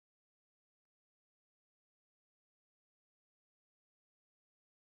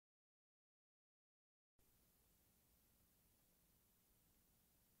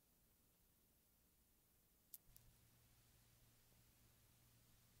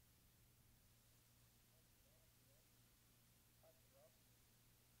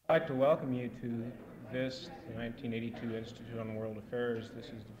I'd like to welcome you to this, the 1982 Institute on World Affairs. This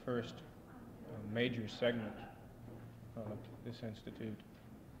is the first major segment of this institute.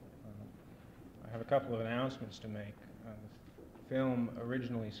 I have a couple of announcements to make. The film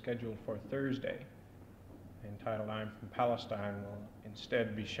originally scheduled for Thursday, entitled I'm from Palestine, will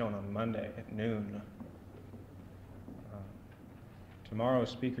instead be shown on Monday at noon.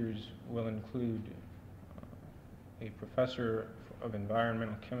 Tomorrow's speakers will include a professor of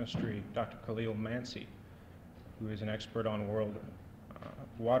environmental chemistry, Dr. Khalil Mansi, who is an expert on world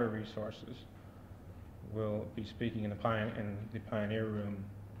water resources, will be speaking in the Pioneer Room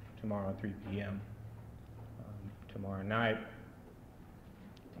tomorrow at 3 p.m. Tomorrow night,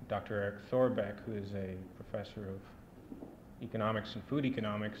 Dr. Eric Thorbeck, who is a professor of economics and food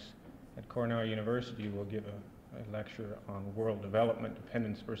economics at Cornell University, will give a lecture on world development,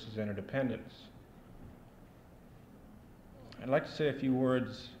 dependence versus interdependence. I'd like to say a few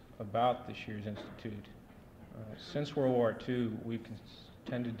words about this year's institute. Since World War II, we've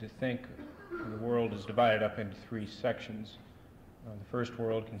tended to think the world is divided up into three sections. The first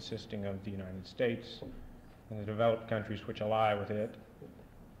world consisting of the United States and the developed countries which ally with it.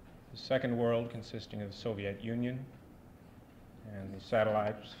 The second world consisting of the Soviet Union and the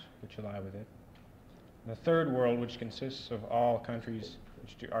satellites which ally with it. And the third world, which consists of all countries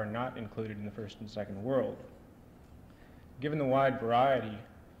which are not included in the first and second world. Given the wide variety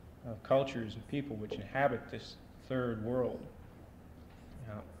of cultures and people which inhabit this third world,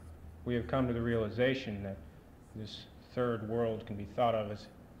 we have come to the realization that this third world can be thought of as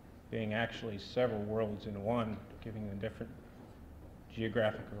being actually several worlds in one, giving them different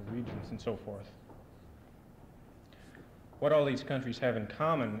geographical regions and so forth. What all these countries have in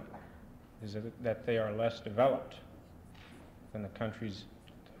common is that they are less developed than the countries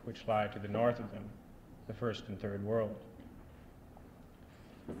which lie to the north of them, the first and third world.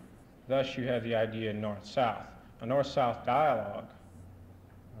 Thus, you have the idea north-south. A north-south dialogue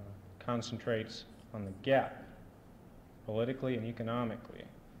concentrates on the gap, politically and economically,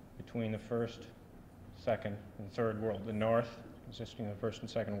 between the first, second, and third world. The north, consisting of the first and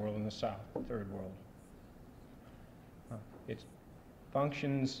second world, and the south, the third world. It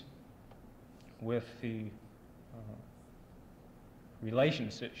functions with the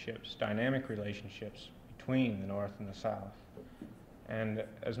relationships, dynamic relationships between the north and the south. And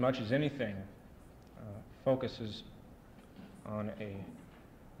as much as anything, focuses on a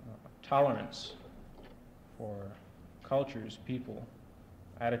tolerance for cultures, people,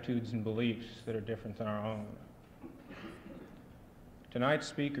 attitudes and beliefs that are different than our own. Tonight's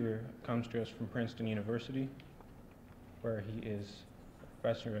speaker comes to us from Princeton University, where he is a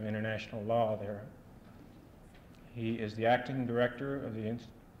professor of international law there. He is the acting director of the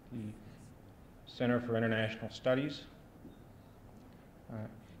Center for International Studies.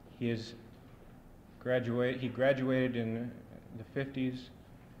 He graduated in the 50s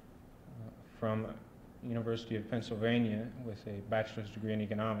from University of Pennsylvania with a bachelor's degree in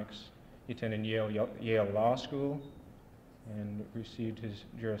economics. He attended Yale Law School and received his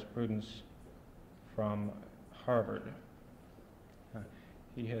jurisprudence from Harvard.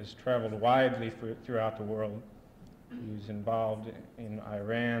 He has traveled widely throughout the world. He was involved in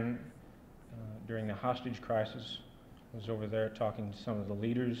Iran during the hostage crisis. Was over there talking to some of the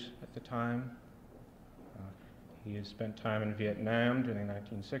leaders at the time. He has spent time in Vietnam during the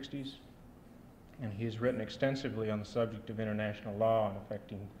 1960s, and he has written extensively on the subject of international law and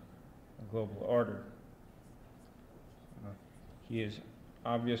affecting the global order. He is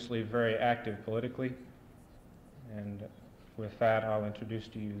obviously very active politically, and with that I'll introduce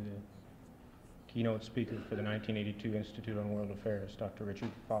to you the keynote speaker for the 1982 Institute on World Affairs, Dr.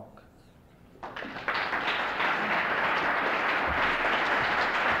 Richard Falk.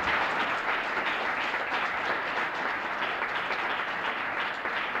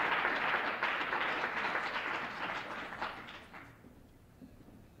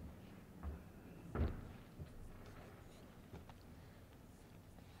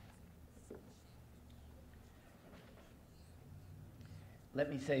 Let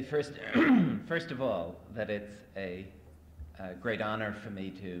me say first of all, that it's a great honor for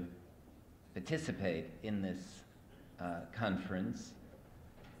me to participate in this conference.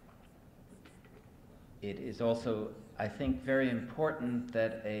 It is also, I think, very important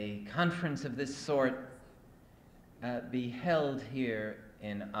that a conference of this sort be held here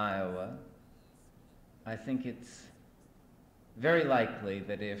in Iowa. I think it's very likely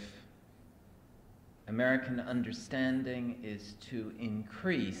that if American understanding is to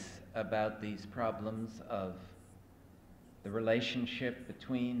increase about these problems of the relationship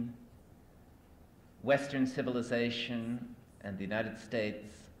between Western civilization and the United States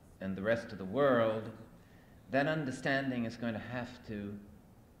and the rest of the world, that understanding is going to have to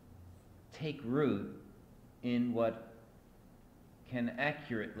take root in what can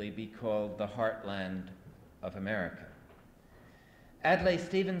accurately be called the heartland of America. Adlai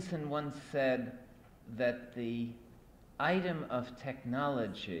Stevenson once said that the item of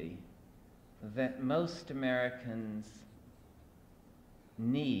technology that most Americans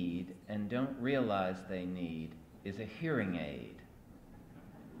need and don't realize they need is a hearing aid.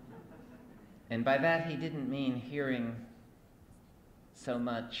 And by that he didn't mean hearing so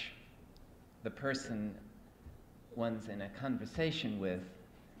much the person one's in a conversation with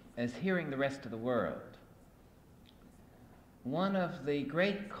as hearing the rest of the world. One of the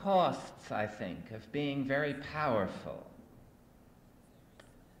great costs, I think, of being very powerful,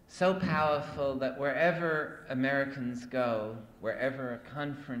 so powerful that wherever Americans go, wherever a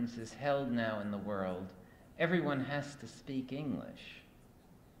conference is held now in the world, everyone has to speak English,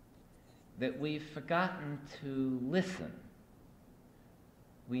 that we've forgotten to listen.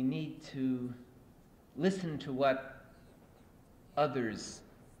 We need to listen to what others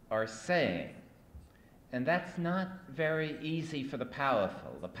are saying. And that's not very easy for the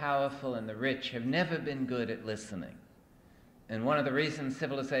powerful. The powerful and the rich have never been good at listening. And one of the reasons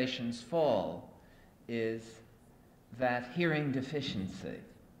civilizations fall is that hearing deficiency,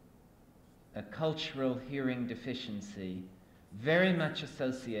 a cultural hearing deficiency, very much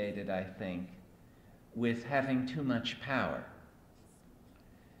associated, I think, with having too much power.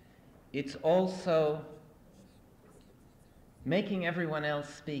 It's also making everyone else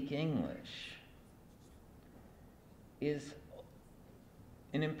speak English is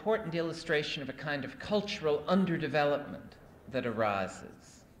an important illustration of a kind of cultural underdevelopment that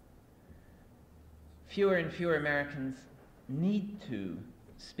arises. Fewer and fewer Americans need to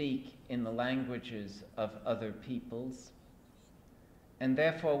speak in the languages of other peoples, and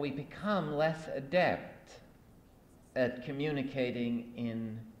therefore we become less adept at communicating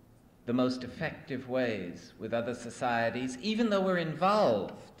in the most effective ways with other societies, even though we're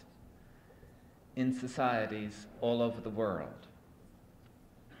involved in societies all over the world.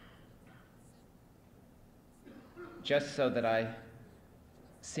 Just so that I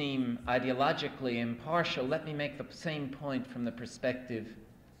seem ideologically impartial, let me make the same point from the perspective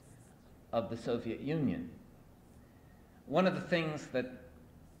of the Soviet Union. One of the things that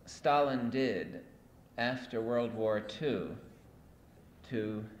Stalin did after World War II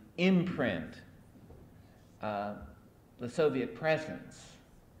to imprint the Soviet presence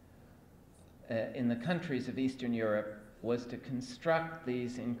in the countries of Eastern Europe was to construct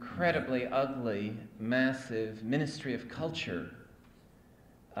these incredibly ugly, massive Ministry of Culture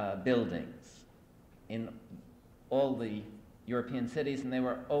buildings in all the European cities, and they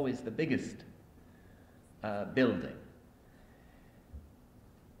were always the biggest building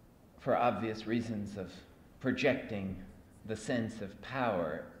for obvious reasons of projecting the sense of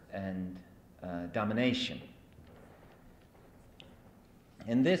power and domination.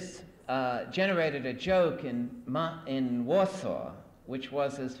 And this generated a joke in Warsaw, which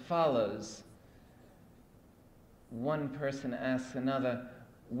was as follows. One person asks another,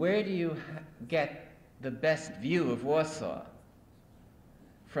 where do you get the best view of Warsaw?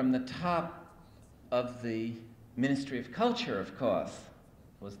 From the top of the Ministry of Culture, of course,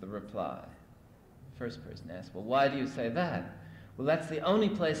 was the reply. First person asked, well, why do you say that? Well, that's the only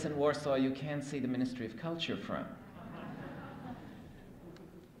place in Warsaw you can see the Ministry of Culture from.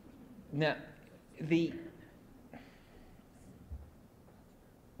 Now, the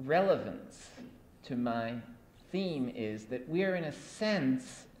relevance to my theme is that we're, in a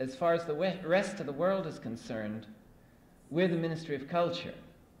sense, as far as the rest of the world is concerned, we're the Ministry of Culture.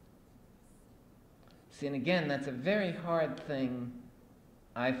 See, and again, that's a very hard thing,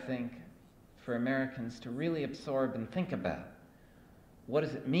 I think, for Americans to really absorb and think about. What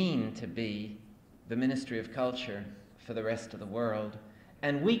does it mean to be the Ministry of Culture for the rest of the world?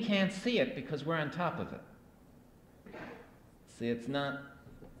 And we can't see it because we're on top of it. See, it's not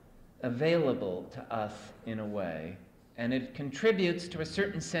available to us in a way, and it contributes to a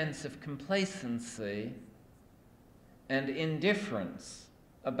certain sense of complacency and indifference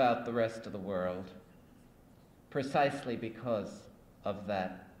about the rest of the world, precisely because of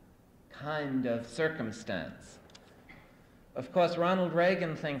that kind of circumstance. Of course, Ronald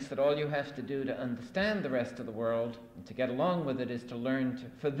Reagan thinks that all you have to do to understand the rest of the world and to get along with it is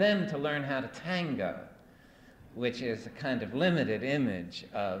for them to learn how to tango, which is a kind of limited image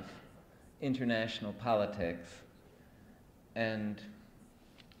of international politics, and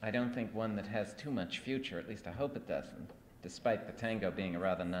I don't think one that has too much future, at least I hope it doesn't, despite the tango being a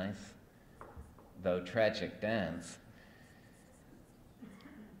rather nice, though tragic, dance.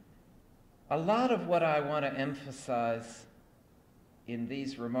 a lot of what I want to emphasize in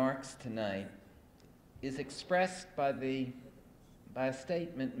these remarks tonight is expressed by a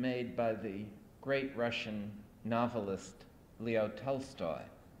statement made by the great Russian novelist Leo Tolstoy,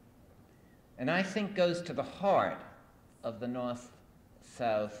 and I think goes to the heart of the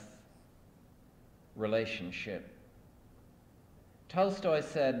North-South relationship. Tolstoy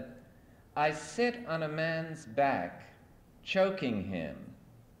said, "I sit on a man's back, choking him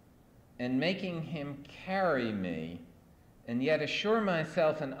and making him carry me, and yet assure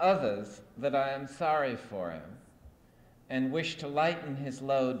myself and others that I am sorry for him and wish to lighten his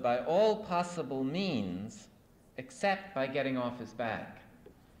load by all possible means except by getting off his back."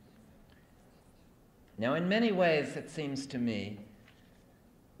 Now, in many ways, it seems to me,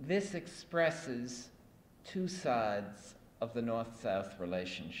 this expresses two sides of the North-South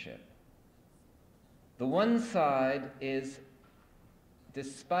relationship. The one side is,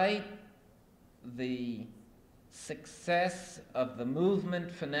 despite the success of the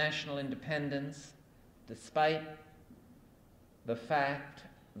movement for national independence, despite the fact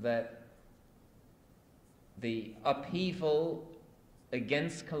that the upheaval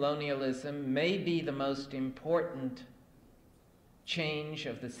against colonialism may be the most important change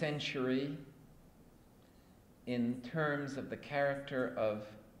of the century in terms of the character of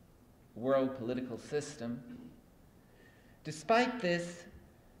world political system, despite this,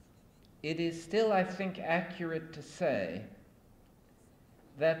 it is still, I think, accurate to say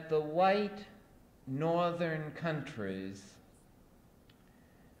that the white northern countries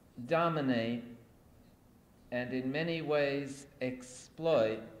dominate and in many ways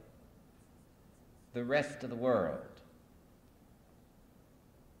exploit the rest of the world.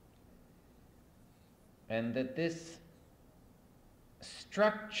 And that this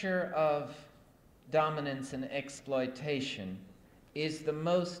structure of dominance and exploitation is the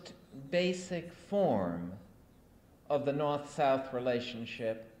most basic form of the North-South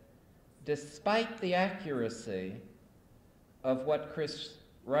relationship, despite the accuracy of what Chris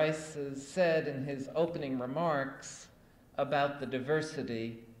Rice has said in his opening remarks about the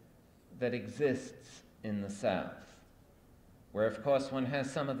diversity that exists in the South, where, of course, one has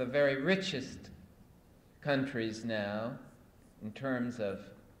some of the very richest countries now in terms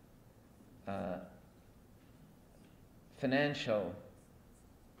of financial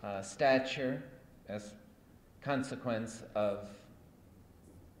stature as consequence of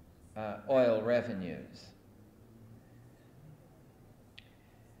oil revenues.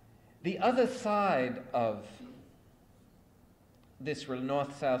 The other side of this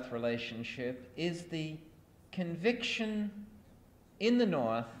North-South relationship is the conviction in the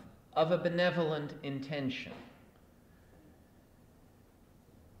North of a benevolent intention.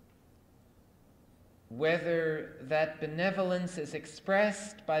 Whether that benevolence is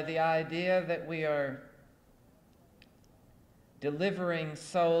expressed by the idea that we are delivering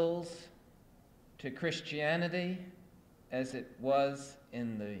souls to Christianity, as it was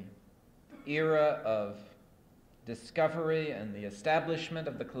in the era of discovery and the establishment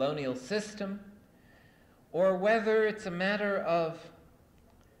of the colonial system, or whether it's a matter of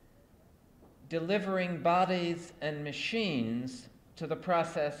delivering bodies and machines to the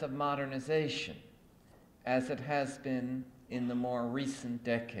process of modernization, as it has been in the more recent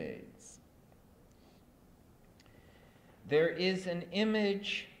decades. There is an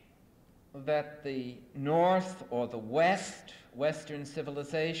image that the North or the West, Western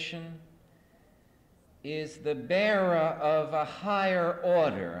civilization, is the bearer of a higher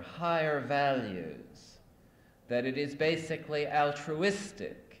order, higher values, that it is basically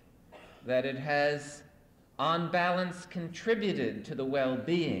altruistic, that it has, on balance, contributed to the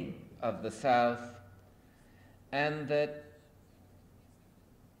well-being of the South, and that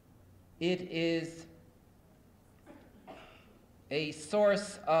it is a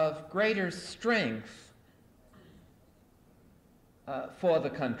source of greater strength for the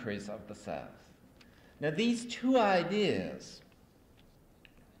countries of the South. Now, these two ideas,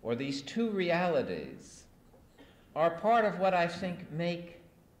 or these two realities, are part of what I think make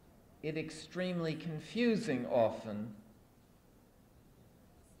it extremely confusing often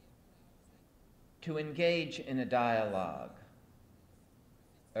to engage in a dialogue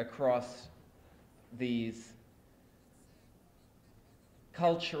across these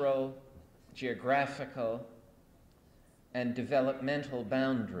cultural, geographical, and developmental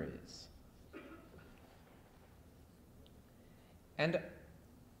boundaries. And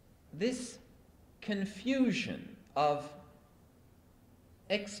this confusion of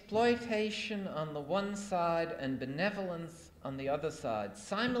exploitation on the one side and benevolence on the other side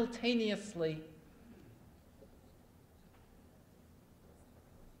simultaneously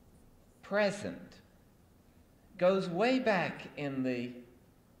present goes way back in the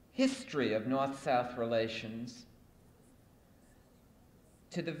history of North-South relations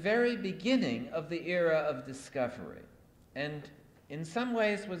to the very beginning of the era of discovery, and in some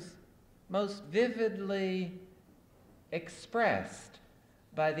ways was most vividly expressed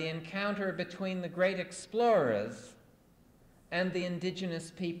by the encounter between the great explorers and the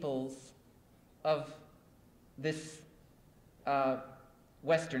indigenous peoples of this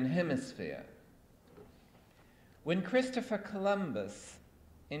Western Hemisphere. When Christopher Columbus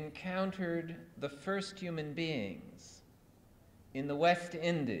encountered the first human beings in the West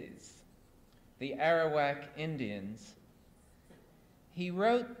Indies, the Arawak Indians, he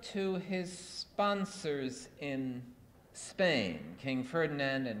wrote to his sponsors in Spain, King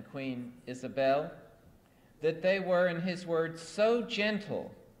Ferdinand and Queen Isabel, that they were, in his words, so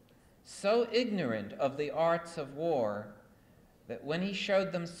gentle, so ignorant of the arts of war, that when he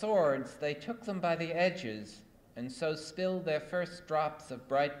showed them swords, they took them by the edges and so spilled their first drops of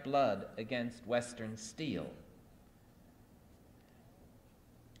bright blood against Western steel.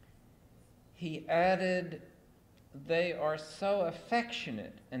 He added, they are so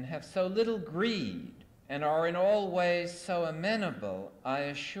affectionate and have so little greed and are in all ways so amenable, I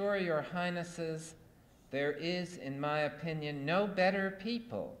assure your highnesses there is, in my opinion, no better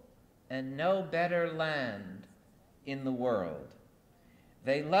people and no better land in the world.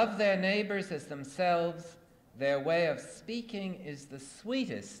 They love their neighbors as themselves. Their way of speaking is the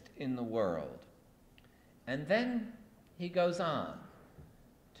sweetest in the world. And then he goes on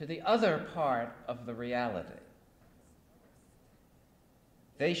to the other part of the reality.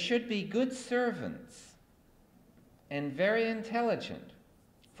 They should be good servants and very intelligent,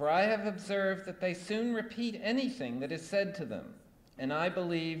 for I have observed that they soon repeat anything that is said to them, and I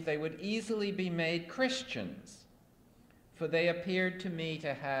believe they would easily be made Christians, for they appeared to me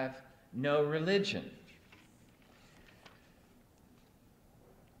to have no religion.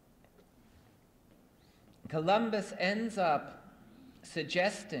 Columbus ends up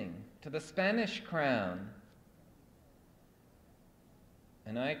suggesting to the Spanish crown,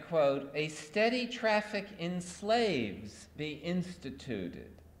 and I quote, a steady traffic in slaves be instituted,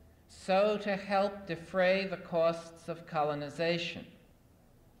 so to help defray the costs of colonization.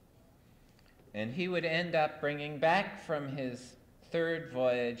 And he would end up bringing back from his third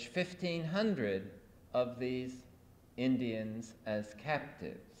voyage 1,500 of these Indians as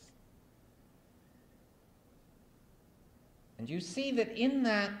captives. And you see that in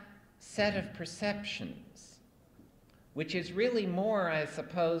that set of perceptions, which is really more, I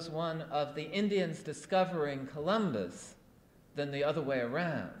suppose, one of the Indians discovering Columbus than the other way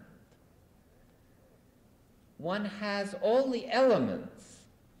around, one has all the elements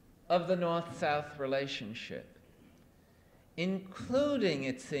of the North-South relationship, including,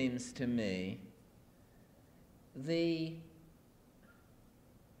 it seems to me, the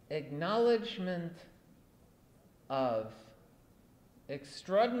acknowledgement of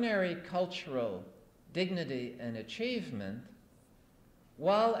extraordinary cultural dignity and achievement,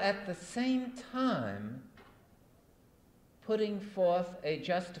 while at the same time putting forth a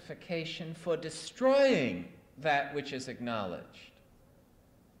justification for destroying that which is acknowledged.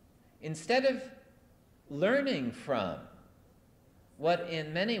 Instead of learning from what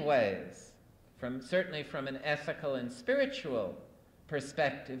in many ways, certainly from an ethical and spiritual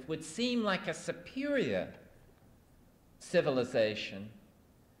perspective, would seem like a superior civilization,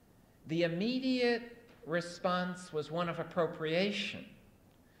 the immediate response was one of appropriation,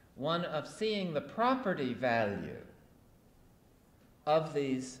 one of seeing the property value of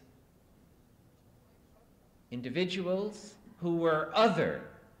these individuals who were other.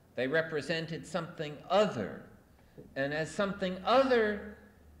 They represented something other, and as something other,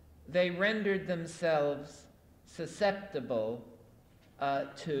 they rendered themselves susceptible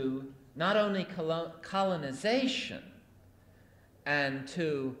to not only colonization and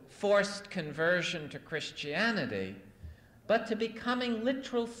to forced conversion to Christianity, but to becoming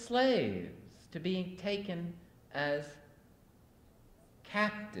literal slaves, to being taken as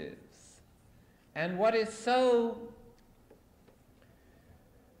captives. And what is so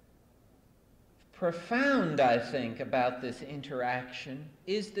profound, I think, about this interaction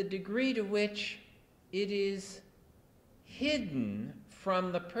is the degree to which it is hidden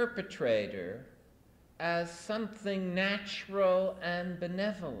from the perpetrator as something natural and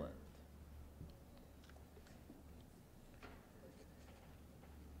benevolent.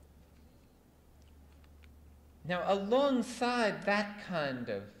 Now, alongside that kind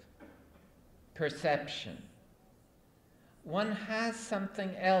of perception, one has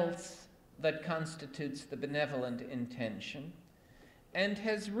something else that constitutes the benevolent intention, and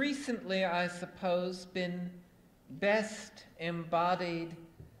has recently, I suppose, been best embodied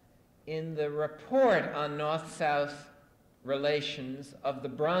in the report on North-South relations of the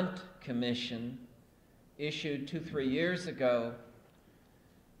Brandt Commission, issued 2-3 years ago,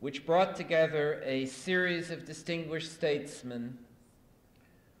 which brought together a series of distinguished statesmen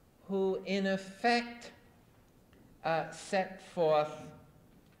who, in effect, set forth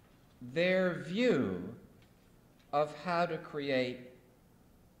their view of how to create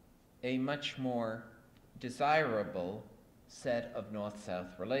a much more desirable set of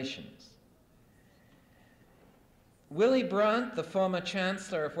North-South relations. Willy Brandt, the former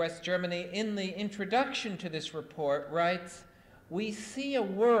Chancellor of West Germany, in the introduction to this report writes, "We see a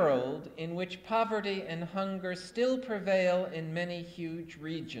world in which poverty and hunger still prevail in many huge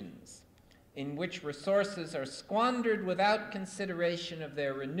regions, in which resources are squandered without consideration of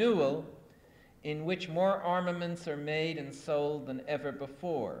their renewal, in which more armaments are made and sold than ever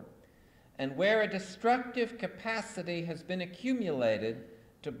before, and where a destructive capacity has been accumulated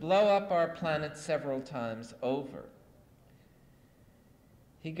to blow up our planet several times over."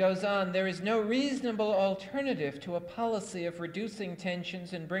 He goes on, "There is no reasonable alternative to a policy of reducing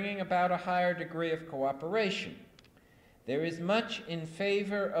tensions and bringing about a higher degree of cooperation. There is much in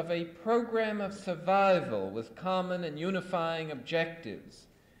favor of a program of survival with common and unifying objectives.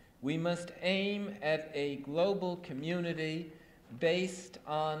 We must aim at a global community based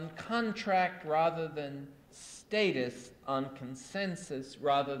on contract rather than status, on consensus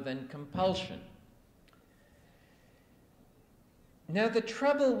rather than compulsion." Now, the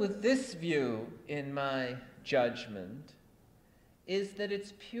trouble with this view, in my judgment, is that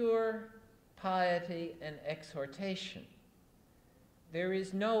it's pure piety and exhortation. There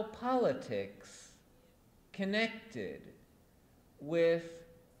is no politics connected with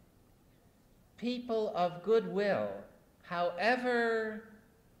people of goodwill, however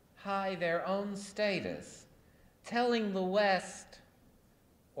high their own status, telling the West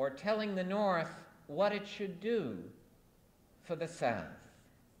or telling the North what it should do for the South.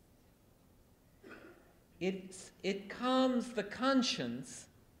 It calms the conscience,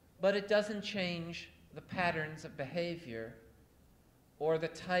 but it doesn't change the patterns of behavior or the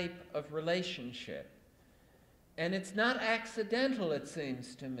type of relationship. And it's not accidental, it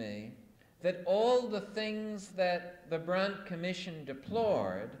seems to me, that all the things that the Brandt Commission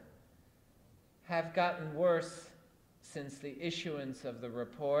deplored have gotten worse since the issuance of the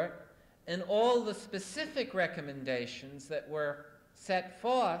report, and all the specific recommendations that were set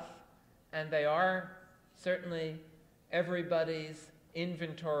forth, and they are certainly everybody's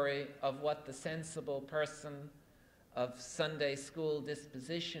inventory of what the sensible person of Sunday school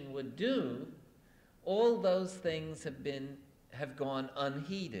disposition would do, all those things have gone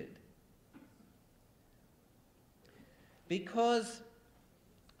unheeded. Because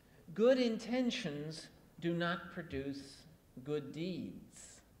good intentions do not produce good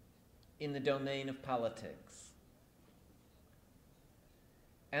deeds in the domain of politics.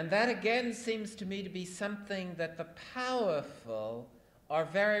 And that again seems to me to be something that the powerful are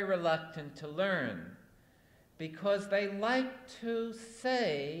very reluctant to learn, because they like to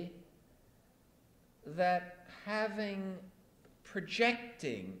say that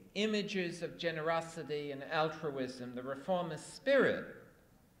projecting images of generosity and altruism, the reformist spirit,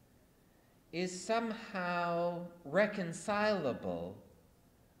 is somehow reconcilable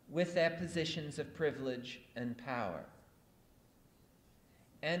with their positions of privilege and power.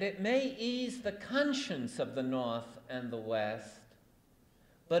 And it may ease the conscience of the North and the West,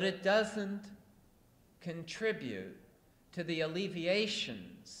 but it doesn't contribute to the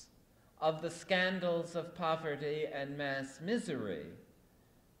alleviations of the scandals of poverty and mass misery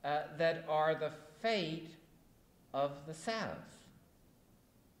that are the fate of the South.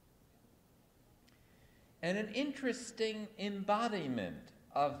 And an interesting embodiment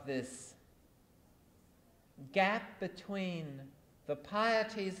of this gap between the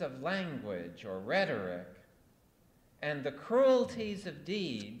pieties of language or rhetoric and the cruelties of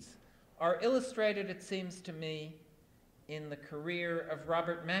deeds are illustrated, it seems to me, in the career of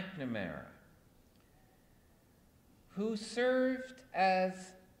Robert McNamara, who served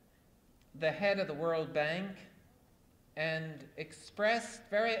as the head of the World Bank and expressed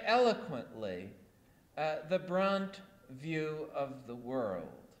very eloquently the Brandt view of the world.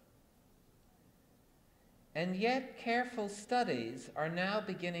 And yet, careful studies are now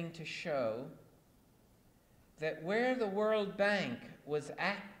beginning to show that where the World Bank was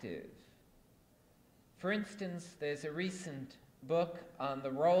active, for instance, there's a recent book on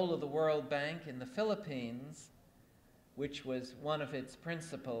the role of the World Bank in the Philippines, which was one of its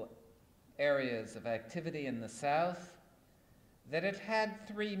principal areas of activity in the South, that it had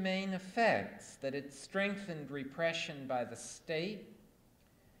three main effects: that it strengthened repression by the state,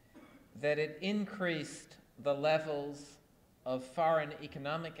 that it increased the levels of foreign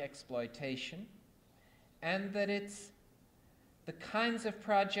economic exploitation, and that the kinds of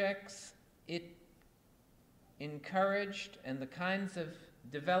projects it encouraged and the kinds of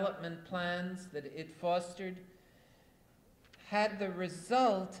development plans that it fostered had the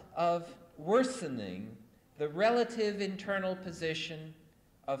result of worsening the relative internal position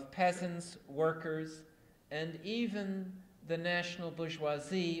of peasants, workers, and even the national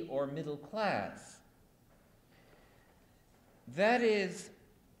bourgeoisie or middle class. That is,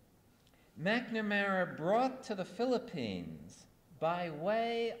 McNamara brought to the Philippines, by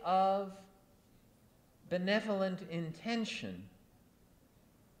way of benevolent intention,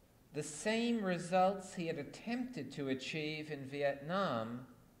 the same results he had attempted to achieve in Vietnam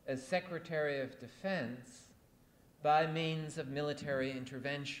as Secretary of Defense by means of military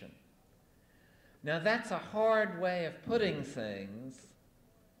intervention. Now, that's a hard way of putting things,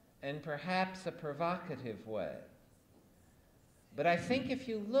 and perhaps a provocative way. But I think if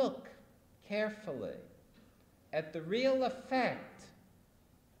you look carefully at the real effect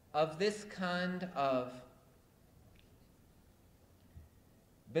of this kind of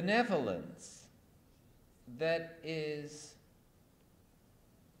benevolence that is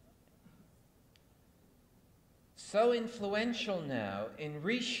so influential now in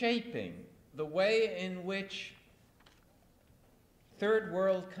reshaping the way in which third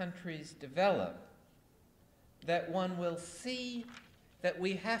world countries develop, that one will see that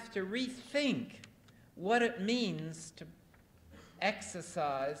we have to rethink what it means to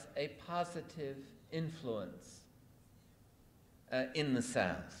exercise a positive influence in the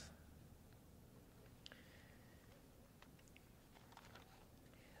South.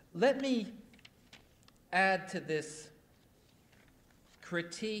 Let me add to this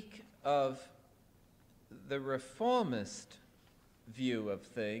critique of the reformist view of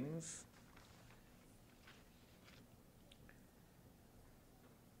things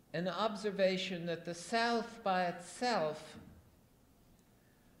an observation that the South by itself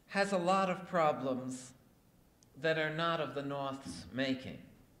has a lot of problems that are not of the North's making.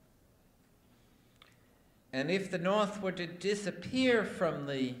 And if the North were to disappear from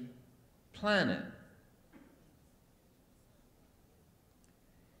the planet,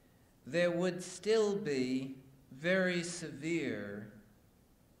 there would still be very severe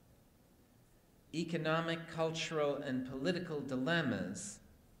economic, cultural, and political dilemmas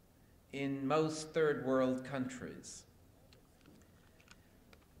in most third world countries.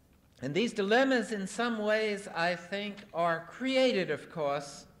 And these dilemmas, in some ways, I think, are created, of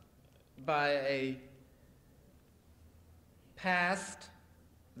course, by a past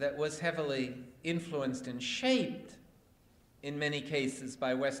that was heavily influenced and shaped, in many cases,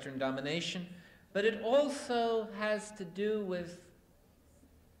 by Western domination, but it also has to do with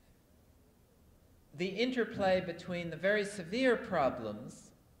the interplay between the very severe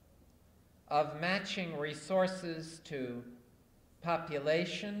problems of matching resources to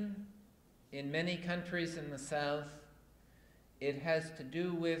population in many countries in the South. It has to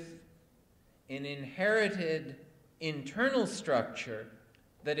do with an inherited internal structure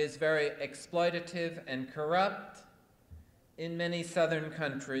that is very exploitative and corrupt in many southern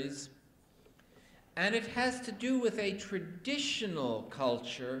countries. And it has to do with a traditional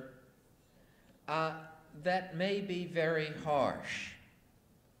culture that may be very harsh.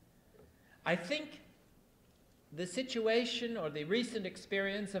 I think the situation or the recent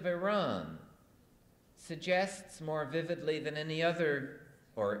experience of Iran suggests more vividly than any other,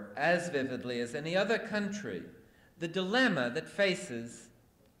 or as vividly as any other country, the dilemma that faces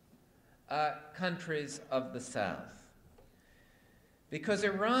countries of the South. Because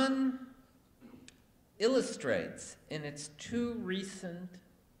Iran illustrates in its two recent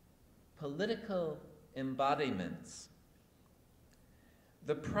political embodiments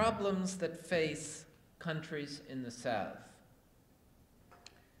the problems that face countries in the South.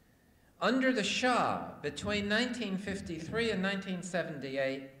 Under the Shah, between 1953 and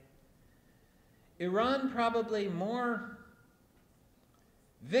 1978, Iran probably more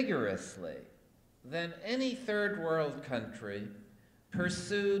vigorously than any third world country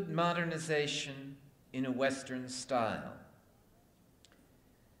pursued modernization in a Western style.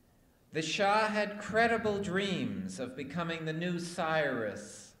 The Shah had credible dreams of becoming the new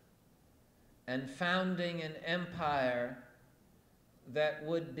Cyrus and founding an empire that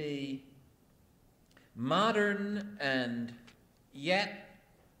would be modern and yet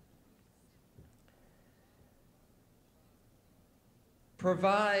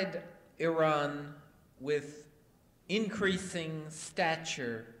provide Iran with increasing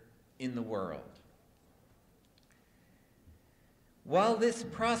stature in the world. While this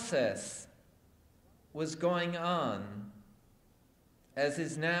process was going on, as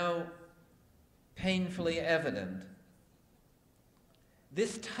is now painfully evident,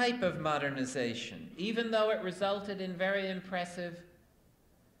 this type of modernization, even though it resulted in very impressive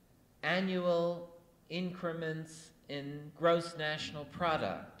annual increments in gross national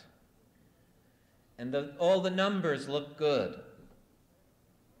product, and all the numbers look good,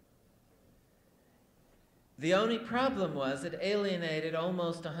 the only problem was it alienated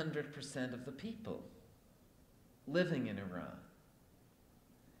almost 100% of the people living in Iran.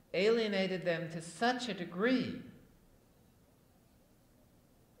 Alienated them to such a degree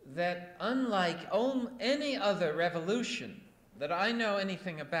that, unlike any other revolution that I know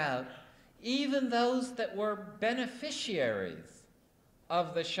anything about, even those that were beneficiaries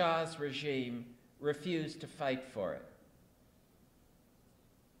of the Shah's regime refused to fight for it.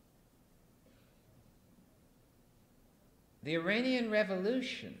 The Iranian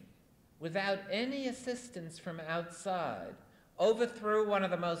Revolution, without any assistance from outside, overthrew one of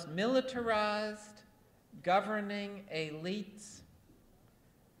the most militarized governing elites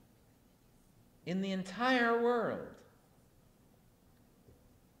in the entire world.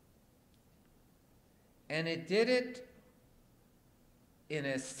 And it did it in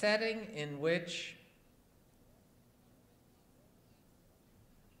a setting in which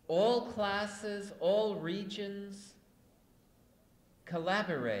all classes, all regions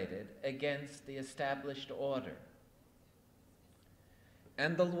collaborated against the established order.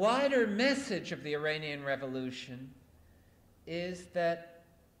 And the wider message of the Iranian Revolution is that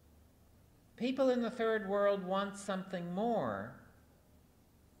people in the Third World want something more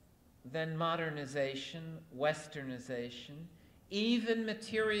than modernization, westernization, even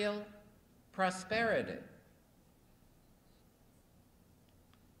material prosperity.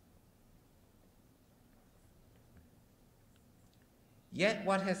 Yet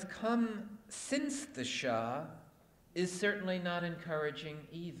what has come since the Shah is certainly not encouraging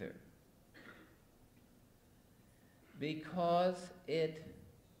either, because it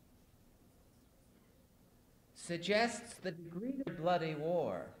suggests the degree of bloody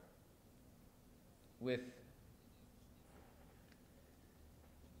war with,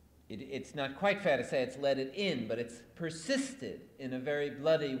 it's not quite fair to say it's let it in, but it's persisted in a very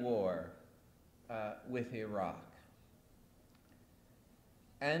bloody war with Iraq.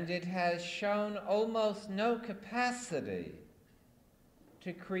 And it has shown almost no capacity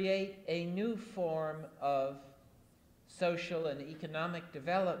to create a new form of social and economic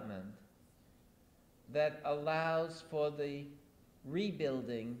development that allows for the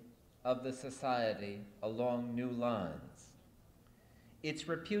rebuilding of the society along new lines. Its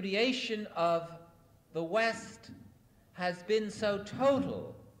repudiation of the West has been so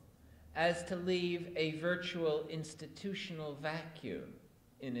total as to leave a virtual institutional vacuum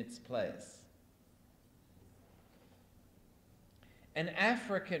in its place. An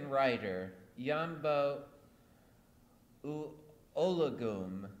African writer, Yambo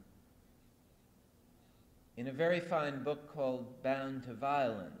Olagum, in a very fine book called Bound to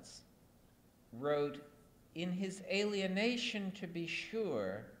Violence, wrote, "In his alienation, to be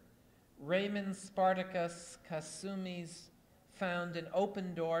sure, Raymond Spartacus Kasumis found an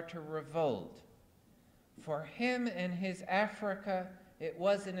open door to revolt. For him and his Africa, it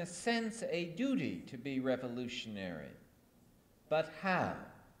was in a sense a duty to be revolutionary. But how?"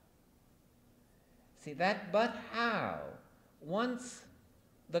 See, that "but how," once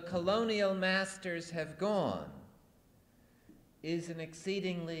the colonial masters have gone, is an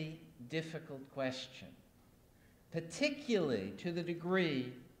exceedingly difficult question, particularly to the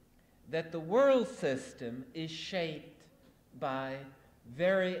degree that the world system is shaped by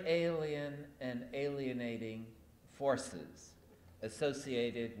very alien and alienating forces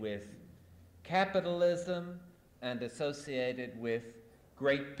associated with capitalism and associated with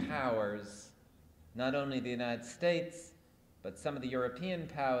great powers, not only the United States, but some of the European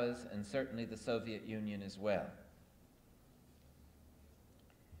powers and certainly the Soviet Union as well.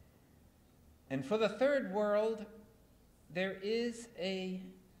 And for the Third World, there is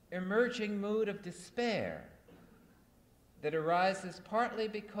an emerging mood of despair that arises partly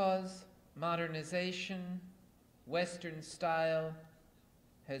because modernization, Western style,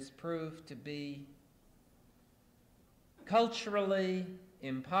 has proved to be culturally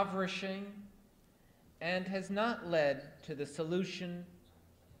impoverishing and has not led to the solution,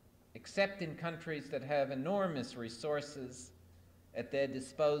 except in countries that have enormous resources at their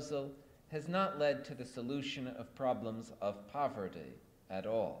disposal, has not led to the solution of problems of poverty at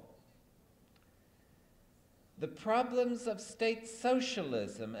all. The problems of state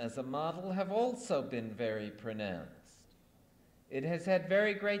socialism as a model have also been very pronounced. It has had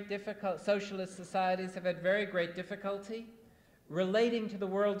very great difficulty, socialist societies have had very great difficulty relating to the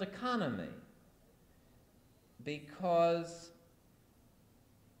world economy because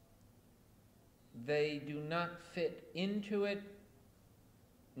they do not fit into it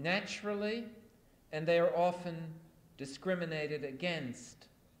naturally, and they are often discriminated against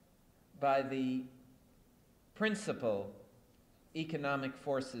by the principal economic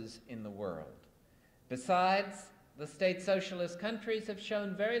forces in the world. Besides, the state socialist countries have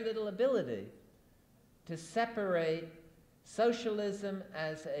shown very little ability to separate socialism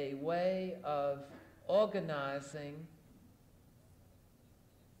as a way of organizing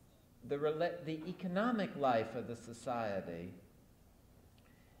the economic life of the society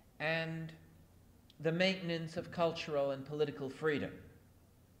and the maintenance of cultural and political freedom.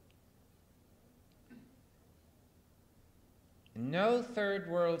 No third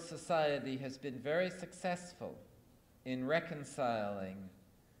world society has been very successful in reconciling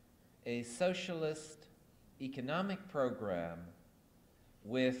a socialist economic program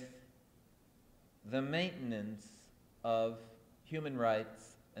with the maintenance of human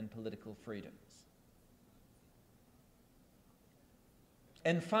rights and political freedoms.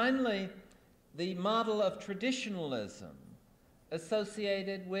 And finally, the model of traditionalism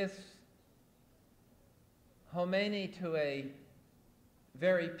associated with Khomeini to a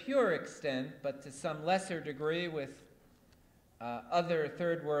very pure extent, but to some lesser degree with other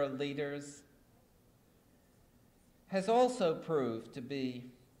third world leaders, has also proved to be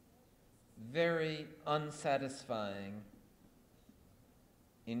very unsatisfying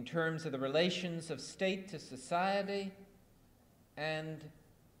in terms of the relations of state to society and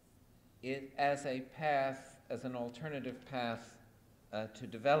it as a path, as an alternative path to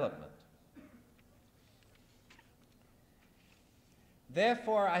development.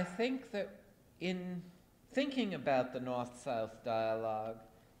 Therefore, I think that in thinking about the North-South dialogue,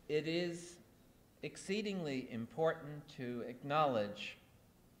 it is exceedingly important to acknowledge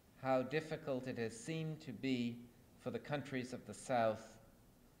how difficult it has seemed to be for the countries of the South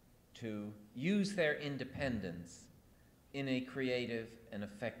to use their independence in a creative and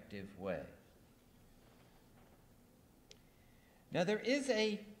effective way. Now, there is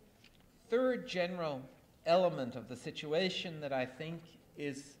a third general element of the situation that I think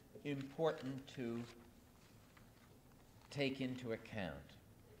is important to take into account,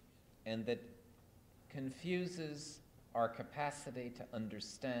 and that confuses our capacity to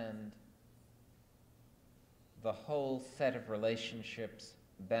understand the whole set of relationships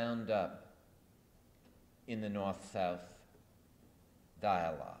bound up in the North-South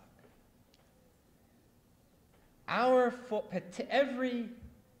dialogue. Every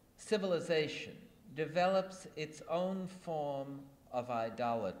civilization develops its own form of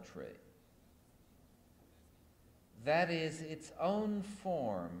idolatry. That is, its own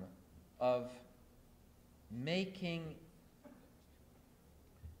form of making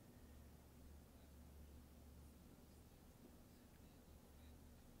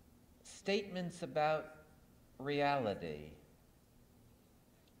statements about reality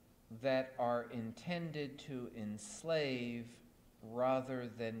that are intended to enslave rather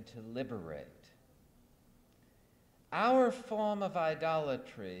than to liberate. Our form of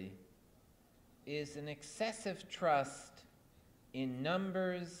idolatry is an excessive trust in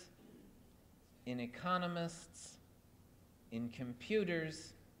numbers, in economists, in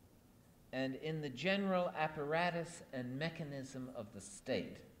computers, and in the general apparatus and mechanism of the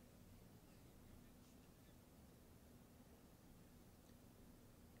state.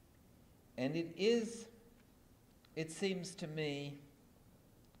 And it seems to me,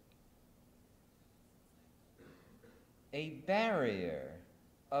 a barrier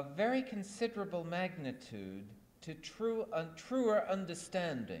of very considerable magnitude to truer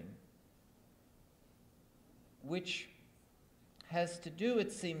understanding, which has to do,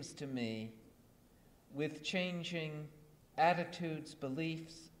 it seems to me, with changing attitudes,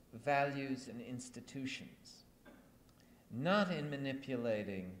 beliefs, values, and institutions, not in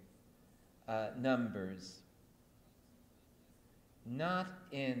manipulating numbers, not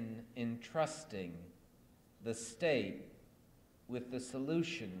in entrusting the state with the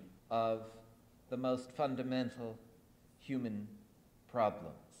solution of the most fundamental human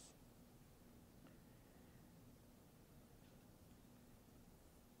problems.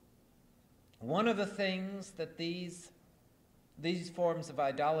 One of the things that these forms of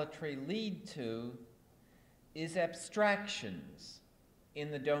idolatry lead to is abstractions in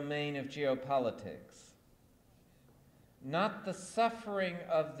the domain of geopolitics. Not the suffering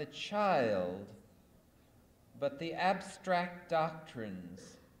of the child but the abstract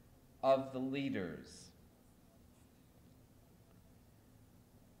doctrines of the leaders.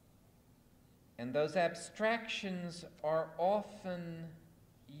 And those abstractions are often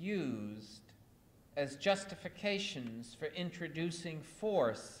used as justifications for introducing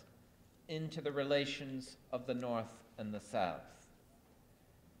force into the relations of the North and the South.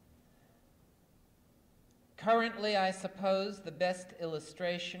 Currently, I suppose the best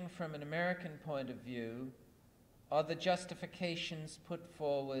illustration from an American point of view are the justifications put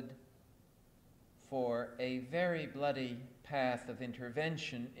forward for a very bloody path of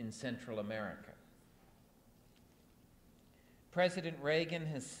intervention in Central America. President Reagan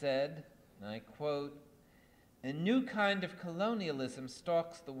has said, and I quote, "A new kind of colonialism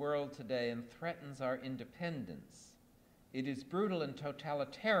stalks the world today and threatens our independence. It is brutal and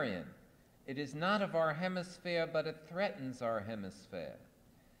totalitarian. It is not of our hemisphere, but it threatens our hemisphere.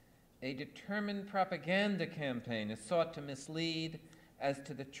 A determined propaganda campaign is sought to mislead as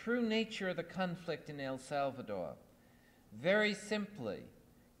to the true nature of the conflict in El Salvador. Very simply,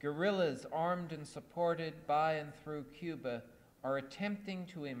 guerrillas armed and supported by and through Cuba are attempting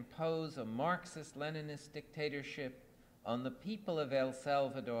to impose a Marxist-Leninist dictatorship on the people of El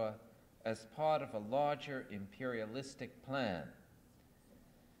Salvador as part of a larger imperialistic plan."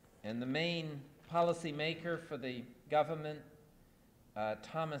 And the main policymaker for the government,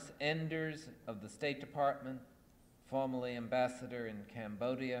 Thomas Enders of the State Department, formerly ambassador in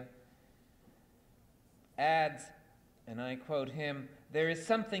Cambodia, adds, and I quote him, "There is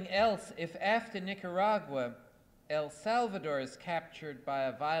something else if after Nicaragua, El Salvador is captured by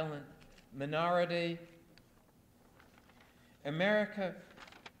a violent minority.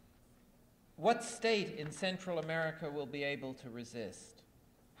 What state in Central America will be able to resist?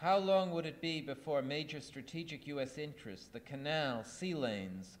 How long would it be before major strategic U.S. interests, the canal, sea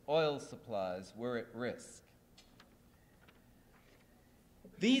lanes, oil supplies, were at risk?"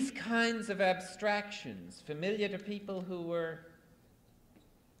 These kinds of abstractions, familiar to people who were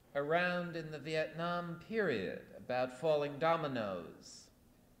around in the Vietnam period, about falling dominoes,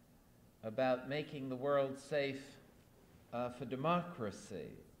 about making the world safe for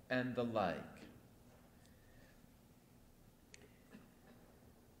democracy, and the like.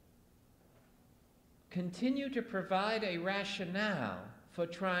 Continue to provide a rationale for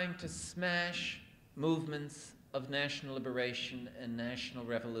trying to smash movements of national liberation and national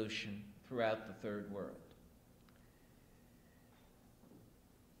revolution throughout the Third World.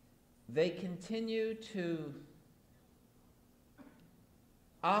 They continue to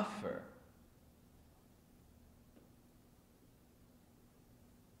offer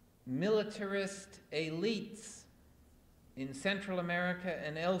militarist elites in Central America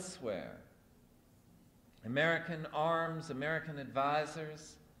and elsewhere, American arms, American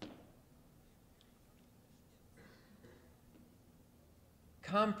advisors,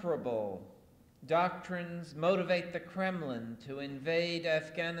 comparable doctrines motivate the Kremlin to invade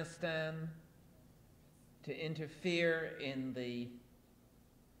Afghanistan, to interfere in the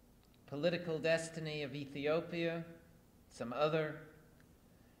political destiny of Ethiopia, some other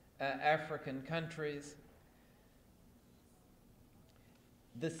African countries.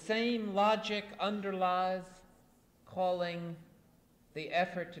 The same logic underlies calling the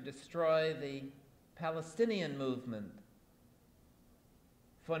effort to destroy the Palestinian movement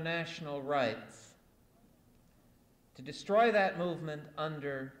for national rights, to destroy that movement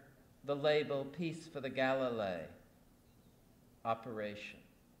under the label Peace for the Galilee operation.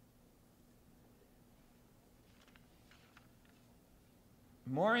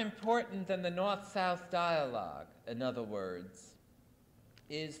 More important than the North-South dialogue, in other words,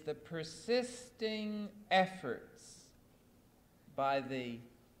 is the persisting efforts by the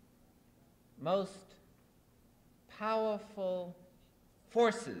most powerful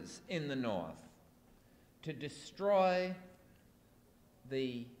forces in the North to destroy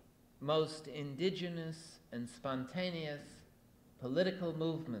the most indigenous and spontaneous political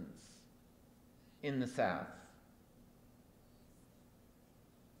movements in the South.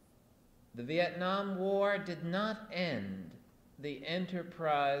 The Vietnam War did not end the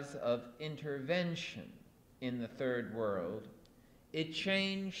enterprise of intervention in the Third World. It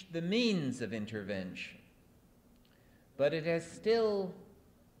changed the means of intervention. But it has still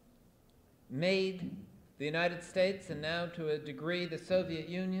made the United States, and now to a degree the Soviet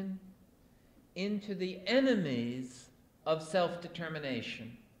Union, into the enemies of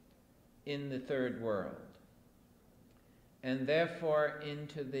self-determination in the Third World, and therefore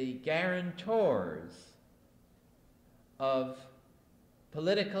into the guarantors of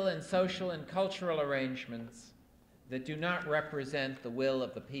political and social and cultural arrangements that do not represent the will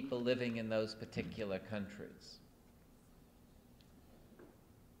of the people living in those particular countries.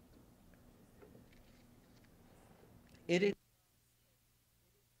 It is